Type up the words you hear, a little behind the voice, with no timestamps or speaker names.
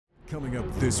Coming up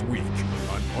this week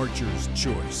on Archer's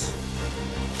Choice.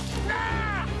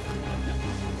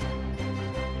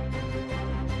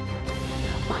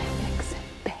 My vixen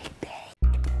baby.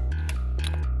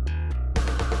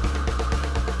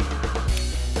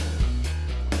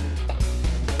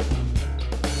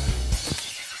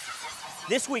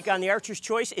 This week on the Archer's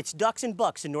Choice, it's ducks and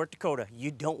bucks in North Dakota.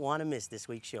 You don't want to miss this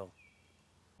week's show.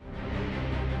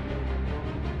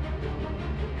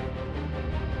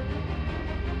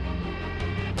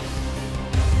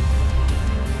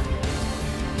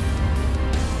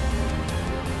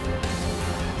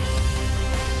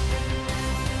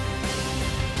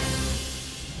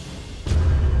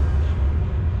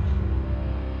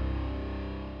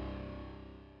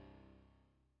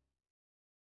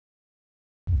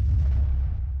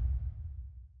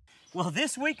 Well,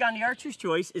 this week on the Archer's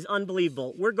Choice is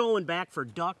unbelievable. We're going back for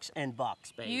ducks and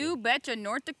bucks, baby. You betcha.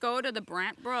 North Dakota, the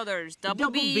Brandt brothers, Double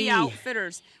B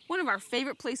Outfitters. One of our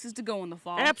favorite places to go in the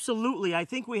fall. Absolutely. I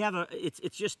think we have it's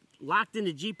just locked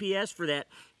into GPS for that,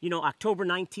 you know, October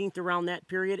 19th, around that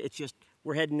period. It's just,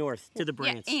 we're heading north to the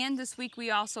Brandts. Yeah, and this week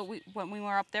when we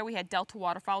were up there, we had Delta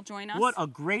Waterfowl join us. What a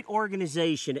great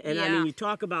organization. And yeah. I mean, you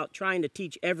talk about trying to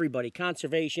teach everybody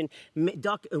conservation,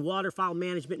 duck and waterfowl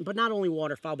management, but not only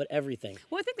waterfowl, but everything.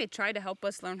 Well, I think they tried to help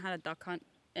us learn how to duck hunt,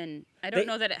 and I don't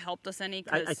know that it helped us any.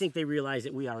 I think they realize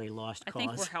that we are a lost cause. I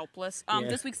think we're helpless. Yeah.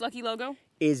 This week's lucky logo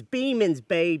is Beeman's,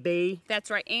 baby.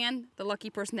 That's right, and the lucky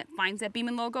person that finds that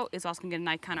Beeman logo is also going to get a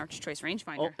Nikon Archer's Choice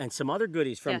rangefinder. Oh, and some other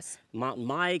goodies from Mountain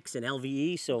Mike's and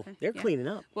LVE, so they're cleaning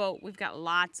up. Well, we've got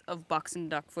lots of bucks and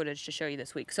duck footage to show you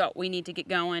this week, so we need to get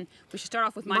going. We should start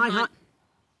off with my hunt.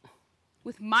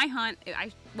 With my hunt,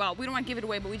 well, we don't want to give it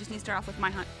away, but we just need to start off with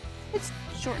my hunt. It's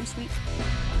short and sweet.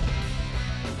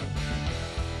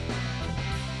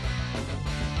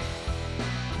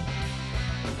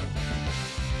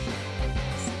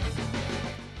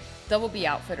 Double B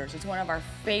Outfitters. It's one of our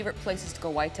favorite places to go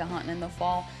whitetail hunting in the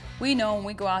fall. We know when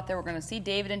we go out there, we're gonna see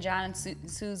David and John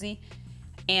and Susie,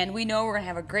 and we know we're gonna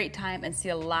have a great time and see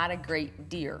a lot of great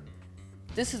deer.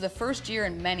 This is the first year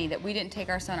in many that we didn't take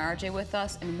our son RJ with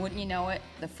us, and wouldn't you know it,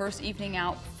 the first evening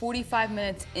out, 45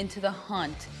 minutes into the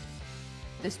hunt,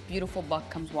 this beautiful buck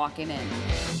comes walking in.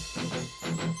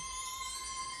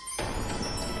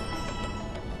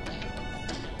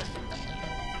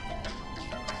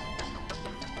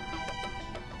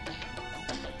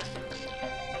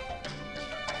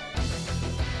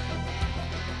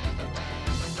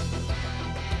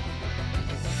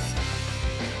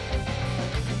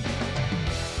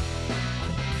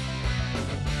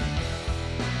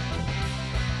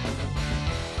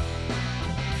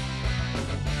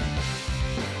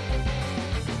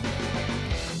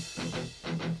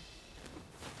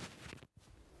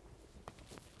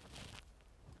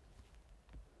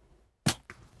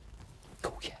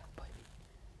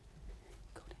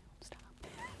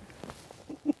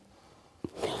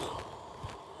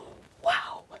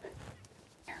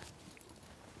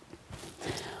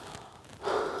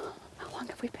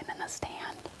 We've been in the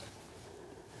stand.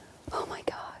 Oh my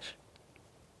gosh.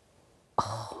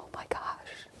 Oh my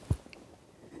gosh.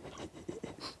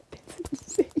 That's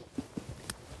insane.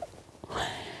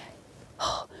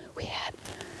 Oh, we had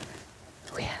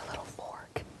a little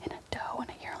fork and a doe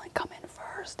and a yearling come in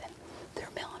first, and they're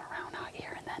milling around out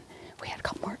here, and then we had a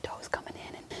couple more does coming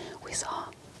in, and we saw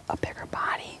a bigger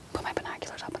body. Put my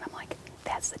binoculars up and I'm like,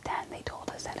 that's the 10. They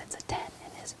told us that it's a 10,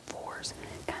 and his fours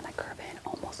kind of curve in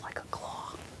almost like a claw.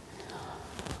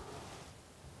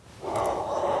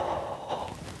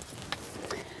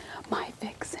 My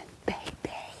vixen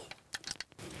baby.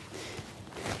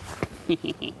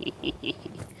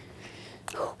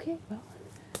 Okay, well,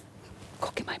 go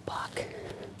get my buck.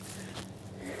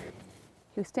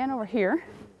 You stand over here,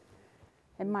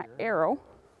 and my arrow,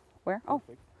 where? Oh,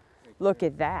 look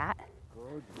at that.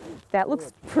 That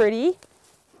looks pretty,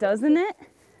 doesn't it?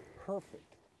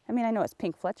 Perfect. I mean, I know it's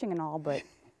pink fletching and all, but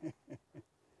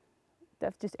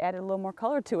that just added a little more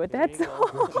color to it, that's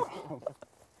all.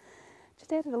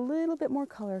 Just added a little bit more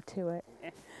color to it.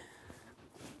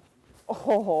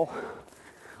 Oh,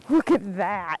 look at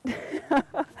that.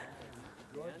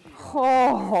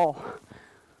 Oh,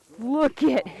 look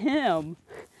at him.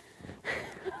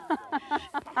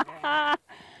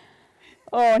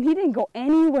 Oh, and he didn't go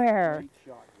anywhere.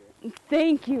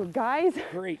 Thank you, guys.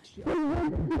 Great shot.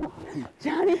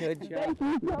 Johnny, good job.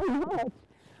 Thank you so much.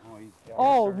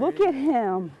 Oh, look at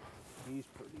him. He's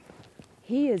pretty.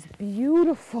 He is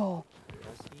beautiful.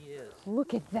 Yes, he is.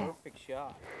 Look at that. Perfect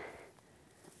shot.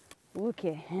 Look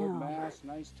at him. Good mass,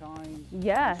 nice time.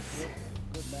 Yes.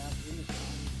 Good mass in the time.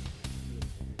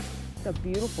 It's a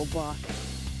beautiful buck.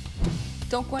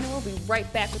 Don't go anywhere. We'll be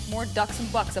right back with more ducks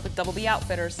and bucks up at Double B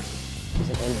Outfitters.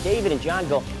 And David and John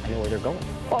go, I know where they're going.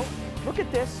 Oh, look at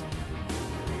this.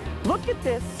 Look at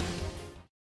this.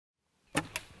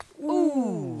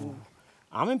 Ooh.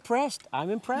 I'm impressed. I'm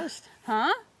impressed.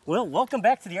 Huh? Well, welcome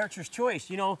back to the Archer's Choice.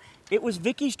 You know, it was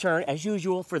Vicky's turn, as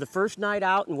usual, for the first night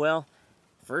out. And, well,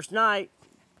 first night,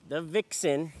 the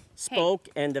Vixen spoke,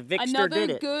 and the Vixter did it.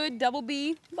 Another good Double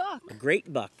B buck. A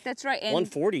great buck. That's right. And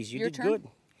 140s. You did good.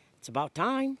 It's about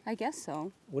time. I guess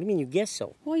so. What do you mean you guess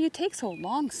so? Well, you take so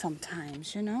long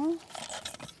sometimes, you know?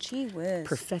 Gee whiz.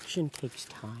 Perfection takes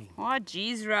time. Oh,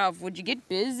 geez, Ralph. Would you get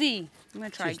busy? I'm going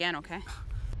to try again, okay?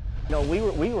 No, we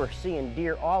were seeing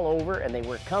deer all over, and they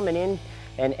were coming in.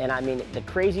 And I mean, the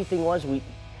crazy thing was, we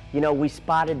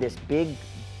spotted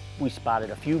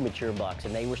a few mature bucks,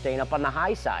 and they were staying up on the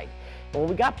high side. And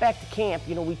when we got back to camp,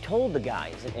 you know, we told the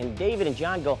guys, and David and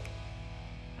John go,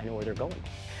 I know where they're going.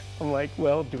 I'm like,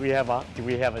 well, do we have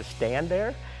a stand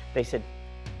there? They said,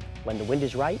 when the wind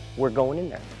is right, we're going in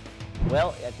there.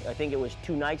 Well, I think it was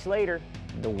 2 nights later,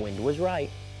 the wind was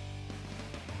right.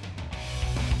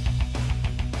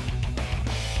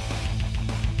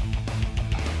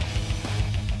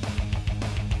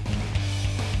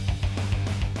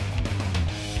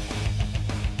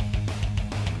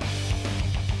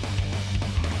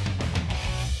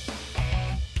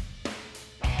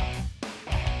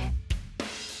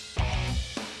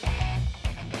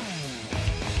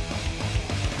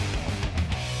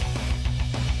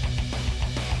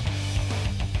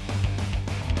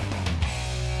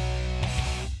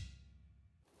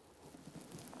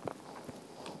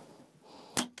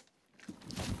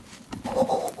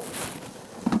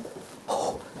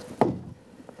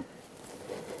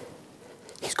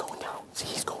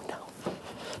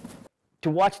 To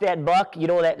watch that buck, you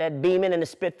know, that Beeman and the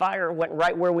Spitfire went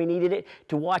right where we needed it.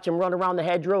 To watch him run around the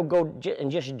hedgerow, and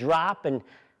just drop, and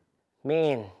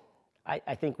man,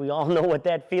 I think we all know what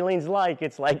that feeling's like.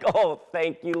 It's like, oh,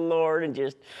 thank you, Lord, and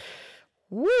just,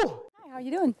 woo. Hi, how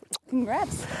you doing?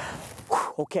 Congrats.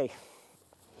 Okay,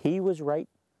 he was right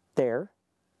there.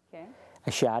 Okay.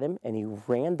 I shot him, and he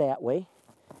ran that way.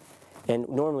 And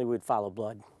normally we'd follow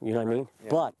blood, you know what I mean? Yeah.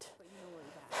 But,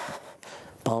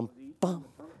 bum, bum.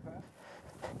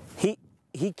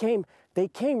 They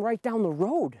came right down the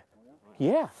road.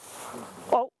 Yeah.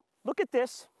 Oh, look at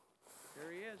this.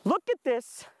 There he is. Look at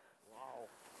this. Wow.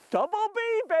 Double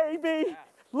B, baby. Yeah.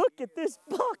 Look at this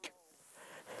buck.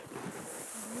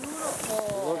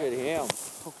 Beautiful. Look at him.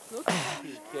 Look at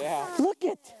Yeah. Look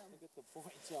at. Look at the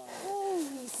points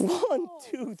on him.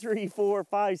 1, 2, 3, 4,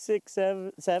 5, 6,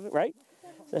 7, right?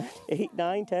 8,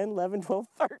 9, 10, 11, 12,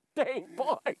 13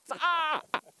 points. Ah!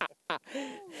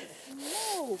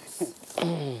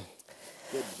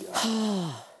 Good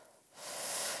job.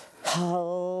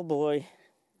 Oh boy.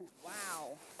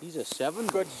 Wow. He's a 7.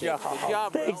 Good job. Good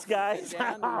job. Thanks, guys.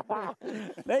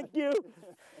 Thank you.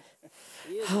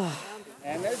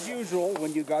 And as usual,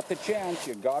 when you got the chance,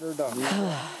 you got her done.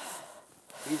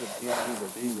 He's a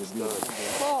good.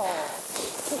 Oh.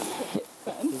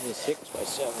 He's a 6 by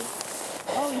 7.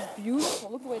 Oh, he's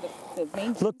beautiful. Look the way the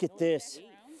main. Look at this.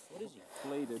 What is he?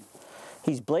 Bladed.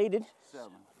 He's bladed.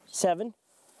 7.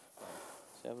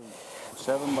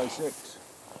 7 by 6.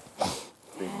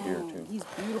 Big deer too. He's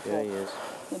beautiful. Yeah, he is.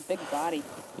 The big body.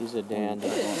 He's a dandy.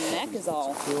 Look at his neck is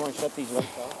all. Do you want to shut these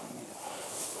lights off?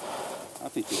 I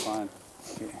think you're fine.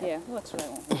 Yeah, looks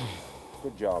right.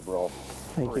 Good job, Rolf.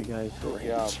 Thank you, guys. Great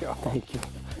job. Thank you.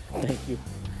 Thank you.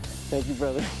 Thank you,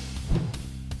 brother.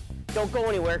 Don't go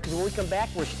anywhere, because when we come back,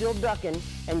 we're still ducking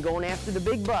and going after the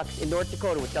big bucks in North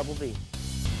Dakota with Double B.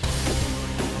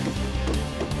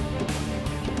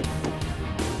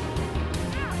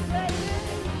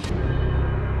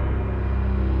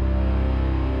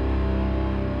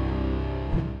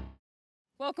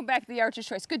 Welcome back to the Archer's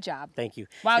Choice. Good job. Thank you.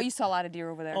 Wow, you saw a lot of deer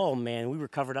over there. Oh, man, we were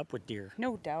covered up with deer.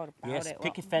 No doubt about Yes, it.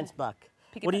 picket fence buck.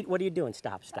 Picket What are you doing?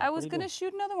 Stop. I was going to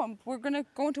shoot another one. We're going to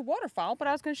go into waterfowl, but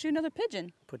I was going to shoot another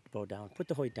pigeon. Put the bow down. Put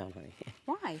the hoist down, honey.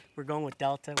 Why? We're going with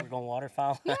Delta. We're going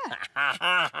waterfowl.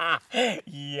 Yeah.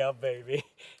 Yeah, baby.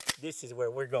 This is where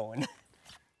we're going.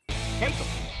 Take them.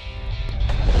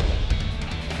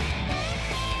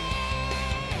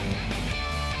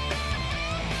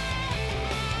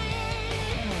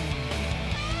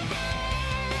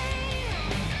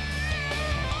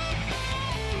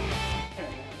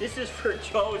 This is for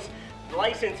Joe's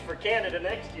license for Canada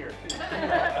next year.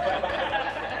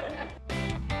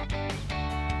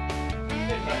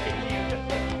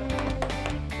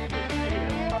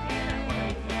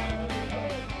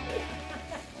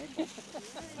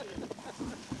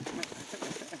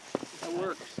 That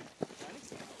works.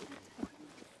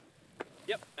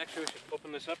 Actually, we should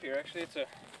open this up here. Actually, it's a,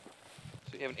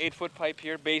 so you have an 8-foot pipe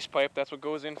here, base pipe. That's what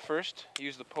goes in first. You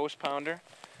use the post pounder.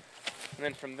 And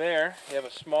then from there, you have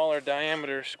a smaller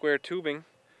diameter square tubing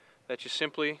that you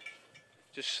simply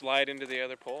just slide into the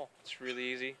other pole. It's really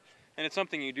easy. And it's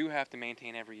something you do have to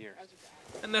maintain every year.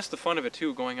 And that's the fun of it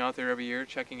too, going out there every year,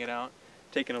 checking it out,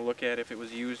 taking a look at if it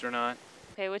was used or not.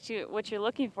 Okay, what you're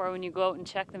looking for when you go out and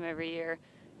check them every year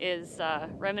is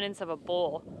remnants of a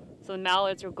bowl. So the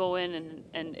mallards will go in,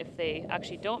 and if they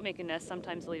actually don't make a nest,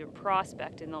 sometimes they'll even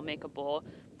prospect and they'll make a bowl.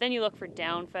 Then you look for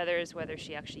down feathers, whether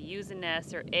she actually used a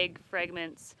nest, or egg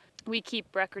fragments. We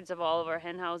keep records of all of our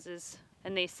hen houses,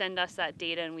 and they send us that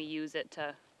data, and we use it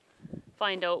to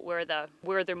find out where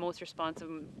they're most responsive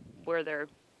and where they're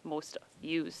most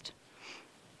used.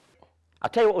 I'll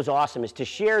tell you what was awesome is to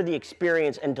share the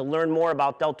experience and to learn more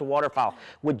about Delta waterfowl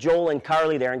with Joel and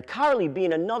Carly there. And Carly,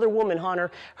 being another woman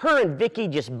hunter, her and Vicki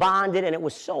just bonded, and it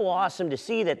was so awesome to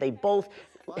see that they both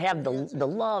have the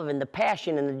love and the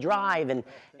passion and the drive. And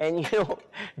you know,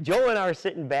 Joel and I are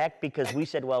sitting back because we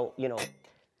said, well, you know,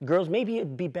 girls, maybe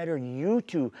it'd be better you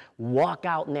to walk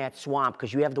out in that swamp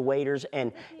because you have the waders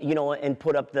and, you know, and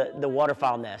put up the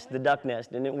waterfowl nest, the duck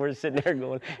nest. And then we're sitting there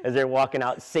going, as they're walking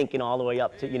out, sinking all the way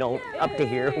up to, you know, up to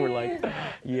here. We're like,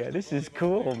 yeah, this is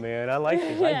cool, man. I like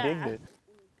this. I dig it.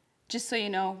 Just so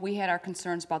you know, we had our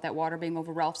concerns about that water being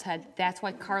over Ralph's head. That's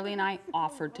why Carly and I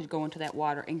offered to go into that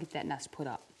water and get that nest put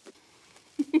up.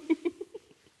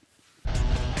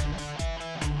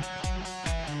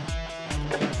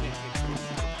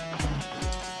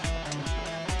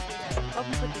 Help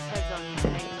them put these heads on these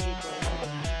nice people.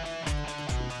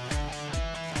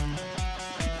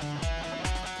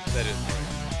 That is right.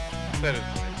 That is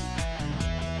right.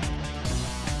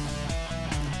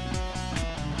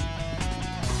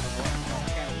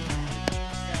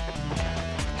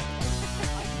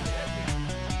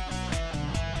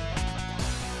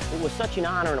 It was such an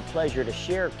honor and a pleasure to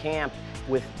share camp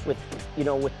with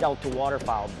Delta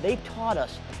Waterfowl. They taught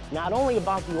us not only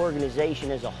about the organization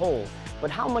as a whole, but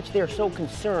how much they're so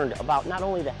concerned about not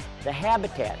only the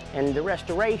habitat and the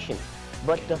restoration,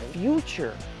 but the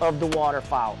future of the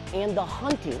waterfowl and the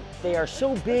hunting. They are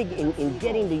so big in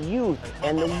getting the youth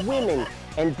and the women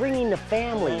and bringing the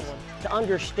families to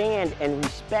understand and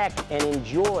respect and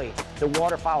enjoy the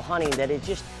waterfowl hunting that is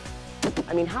just,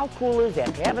 I mean, how cool is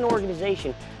that? To have an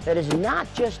organization that is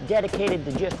not just dedicated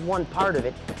to just one part of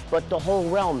it, but the whole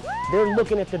realm. They're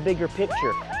looking at the bigger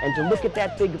picture. And to look at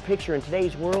that bigger picture in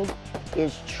today's world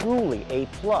is truly a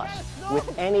plus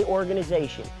with any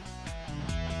organization.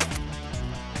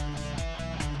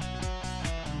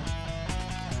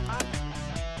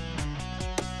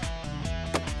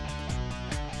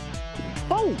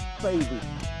 Oh, baby.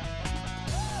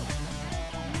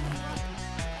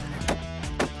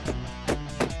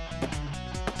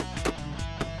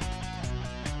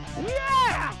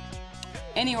 Yeah!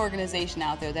 Any organization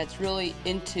out there that's really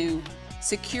into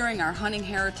securing our hunting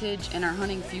heritage and our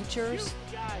hunting futures,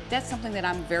 that's something that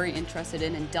I'm very interested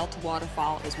in, and Delta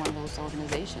Waterfowl is one of those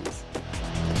organizations.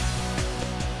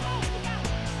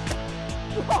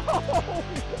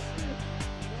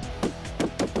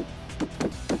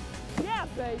 Yeah,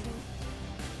 baby.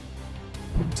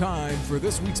 Time for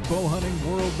this week's Bow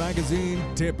Hunting World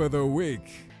Magazine Tip of the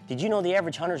Week. Did you know the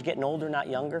average hunter's getting older, not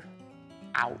younger?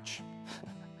 Ouch.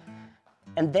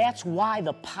 And that's why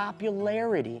the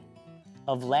popularity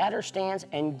of ladder stands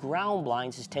and ground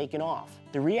blinds has taken off.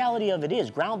 The reality of it is,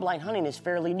 ground blind hunting is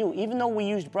fairly new, even though we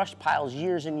used brush piles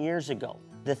years and years ago.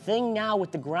 The thing now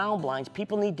with the ground blinds,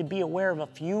 people need to be aware of a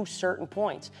few certain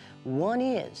points. One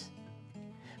is,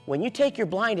 when you take your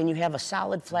blind and you have a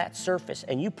solid flat surface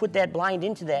and you put that blind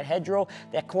into that hedgerow,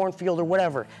 that cornfield or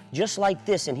whatever, just like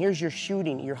this, and here's your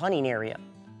hunting area.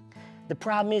 The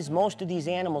problem is most of these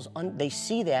animals, they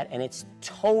see that and it's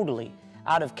totally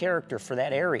out of character for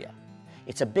that area.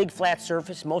 It's a big flat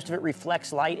surface, most of it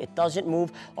reflects light, it doesn't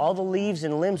move, all the leaves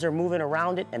and limbs are moving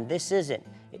around it, and this isn't.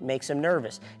 It makes them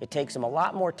nervous. It takes them a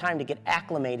lot more time to get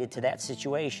acclimated to that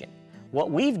situation.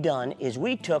 What we've done is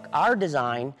we took our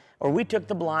design, or we took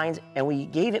the blinds, and we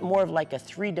gave it more of like a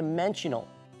three-dimensional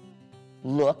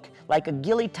look, like a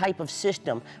ghillie type of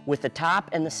system with the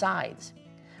top and the sides.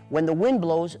 When the wind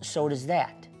blows, so does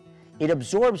that. It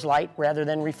absorbs light rather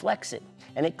than reflects it,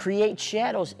 and it creates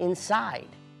shadows inside.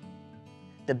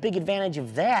 The big advantage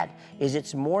of that is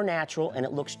it's more natural and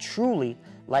it looks truly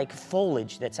like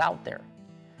foliage that's out there.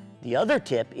 The other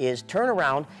tip is turn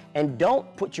around and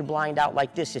don't put your blind out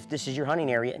like this if this is your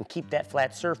hunting area, and keep that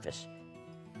flat surface.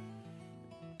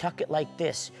 Tuck it like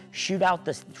this. Shoot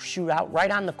out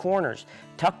right on the corners.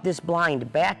 Tuck this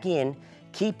blind back in.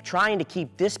 Keep trying to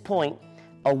keep this point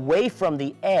away from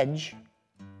the edge,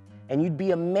 and you'd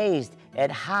be amazed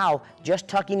at how just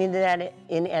tucking into that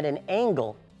in at an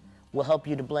angle will help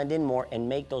you to blend in more and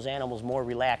make those animals more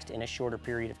relaxed in a shorter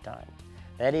period of time.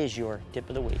 That is your tip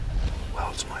of the week.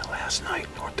 Well, it's my last night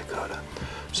in North Dakota,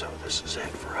 so this is it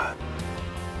for us.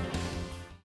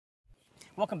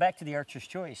 Welcome back to the Archer's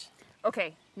Choice.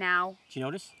 Okay, now, Did you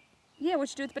notice? yeah, what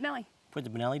you do with the Benelli? Put the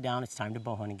Benelli down, it's time to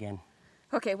bow hunt again.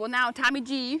 Okay, well now Tommy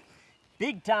G,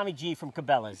 Big Tommy G from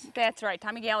Cabela's. that's right,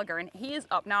 Tommy Gallagher, and he is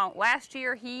up. Now, last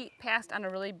year he passed on a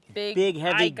really big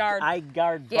Heavy eye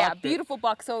guard buck. yeah, that beautiful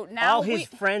buck. So now all his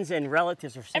friends and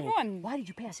relatives are saying, everyone, why did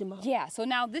you pass him up? yeah, so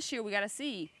now this year we gotta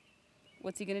see,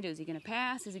 what's he gonna do? Is he gonna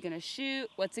pass? Is he gonna shoot?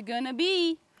 What's it gonna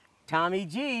be? Tommy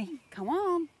G. Come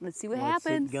on, let's see what What's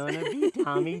happens. it gonna be,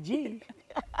 Tommy G?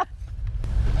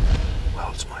 Well,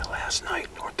 it's my last night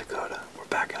in North Dakota. We're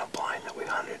back in a blind that we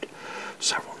hunted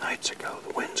several nights ago.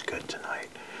 The wind's good tonight.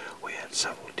 We had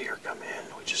several deer come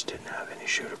in. We just didn't have any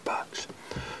shooter bucks.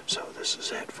 So this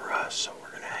is it for us. So we're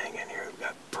going to hang in here. We've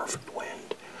got perfect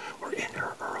wind. We're in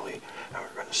here early, and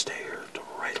we're going to stay here till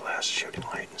the right last shooting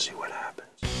light and see what happens.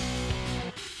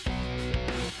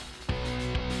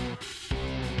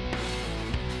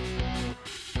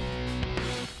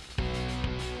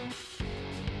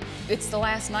 It's the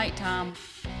last night, Tom.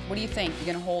 What do you think? You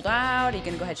gonna hold out? Are you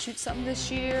gonna go ahead and shoot something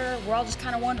this year? We're all just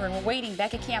kind of wondering. We're waiting,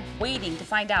 back at camp, waiting to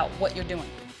find out what you're doing.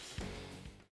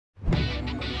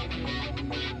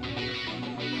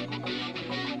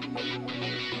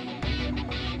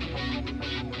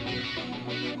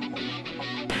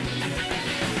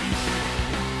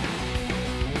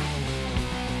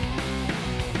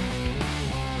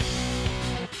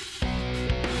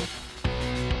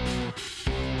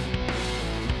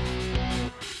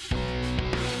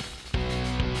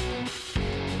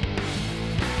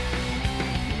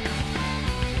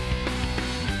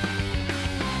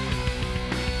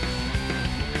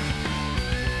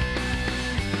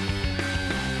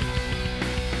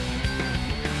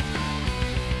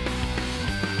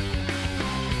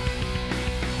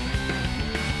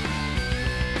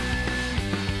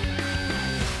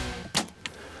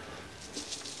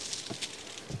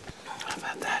 How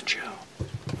about that, Joe?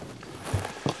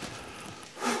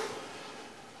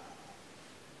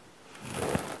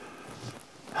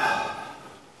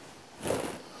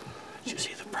 Did you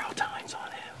see the brow tines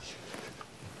on him?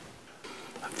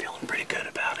 I'm feeling pretty good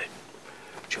about it.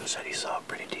 Joe said he saw a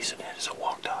pretty decent hit as it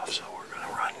walked off, so we're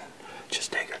gonna run,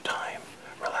 just take our time,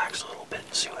 relax a little bit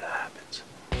and see what happens.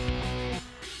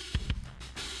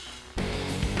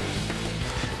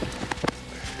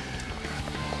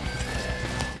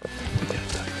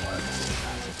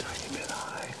 Tiny bit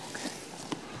high.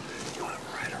 You want him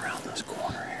right around this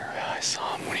corner here? Yeah, I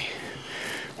saw him when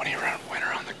he went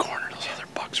around the corner. Those other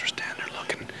bucks were standing there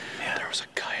looking. Yeah. There was a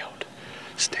coyote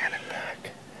standing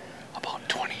back about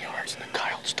 20 yards, and the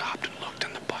coyote stopped and looked,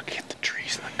 and the buck hit the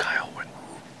trees, and the coyote went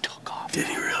took off. Did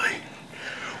he really?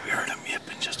 We heard him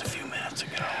yipping just a few minutes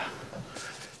ago.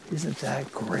 Isn't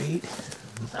that great?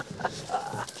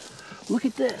 Look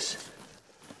at this.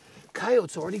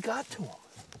 Coyote's already got to him.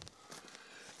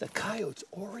 The coyote's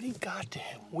already got to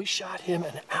him. We shot him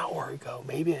an hour ago,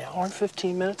 maybe an hour and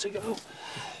 15 minutes ago.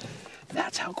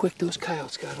 That's how quick those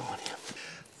coyotes got on him.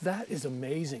 That is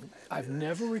amazing. I've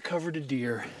never recovered a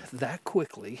deer that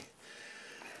quickly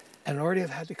and already have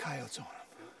had the coyotes on him.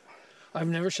 I've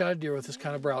never shot a deer with this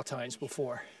kind of brow tines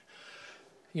before.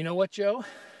 You know what, Joe?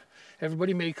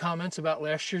 Everybody made comments about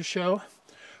last year's show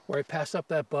where I passed up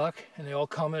that buck and they all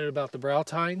commented about the brow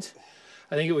tines.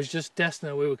 I think it was just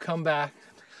destined that we would come back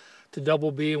to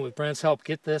Double B and with Brent's help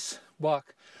get this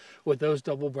buck with those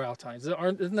double brow tines.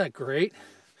 Isn't that great?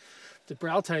 The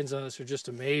brow tines on this are just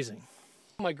amazing.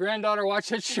 My granddaughter watched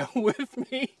that show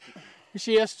with me.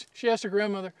 She asked her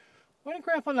grandmother, why didn't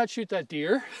Grandpa not shoot that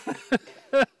deer?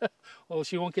 Well,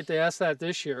 she won't get to ask that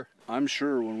this year. I'm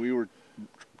sure when we were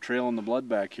trailing the blood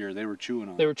back here, they were chewing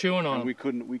on it. They were chewing on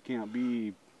and we can't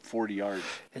be 40 yards.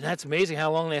 And that's amazing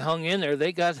how long they hung in there.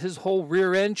 They got his whole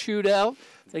rear end chewed out.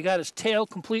 They got his tail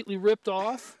completely ripped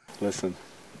off. Listen.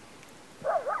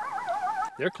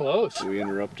 They're close. We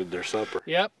interrupted their supper.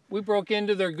 Yep, we broke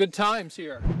into their good times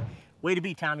here. Way to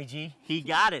be, Tommy G. He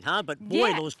got it, huh? But boy,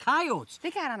 Yeah. those coyotes. They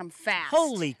got on them fast.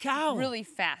 Holy cow. Really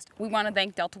fast. We want to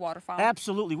thank Delta Waterfowl.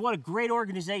 Absolutely. What a great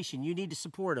organization. You need to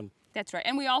support them. That's right.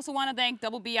 And we also want to thank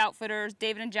Double B Outfitters,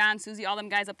 David and John, Susie, all them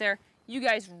guys up there. You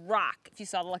guys rock. If you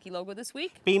saw the lucky logo this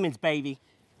week. Beeman's, baby.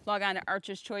 log on to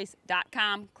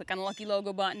archerschoice.com, click on the lucky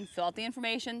logo button, fill out the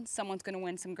information. Someone's going to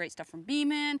win some great stuff from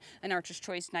Beeman, an Archer's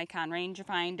Choice Nikon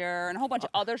rangefinder, and a whole bunch of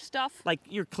other stuff. Like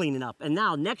you're cleaning up. And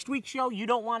now, next week's show, you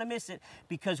don't want to miss it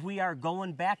because we are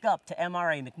going back up to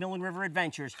MRA, McMillan River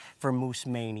Adventures, for Moose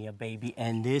Mania, baby.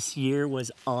 And this year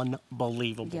was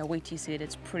unbelievable. Yeah, wait till you see it.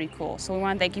 It's pretty cool. So we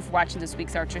want to thank you for watching this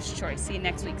week's Archer's Choice. See you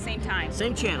next week, same time.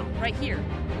 Same channel. Right here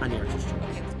on the Archer's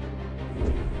Choice.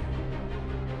 Okay.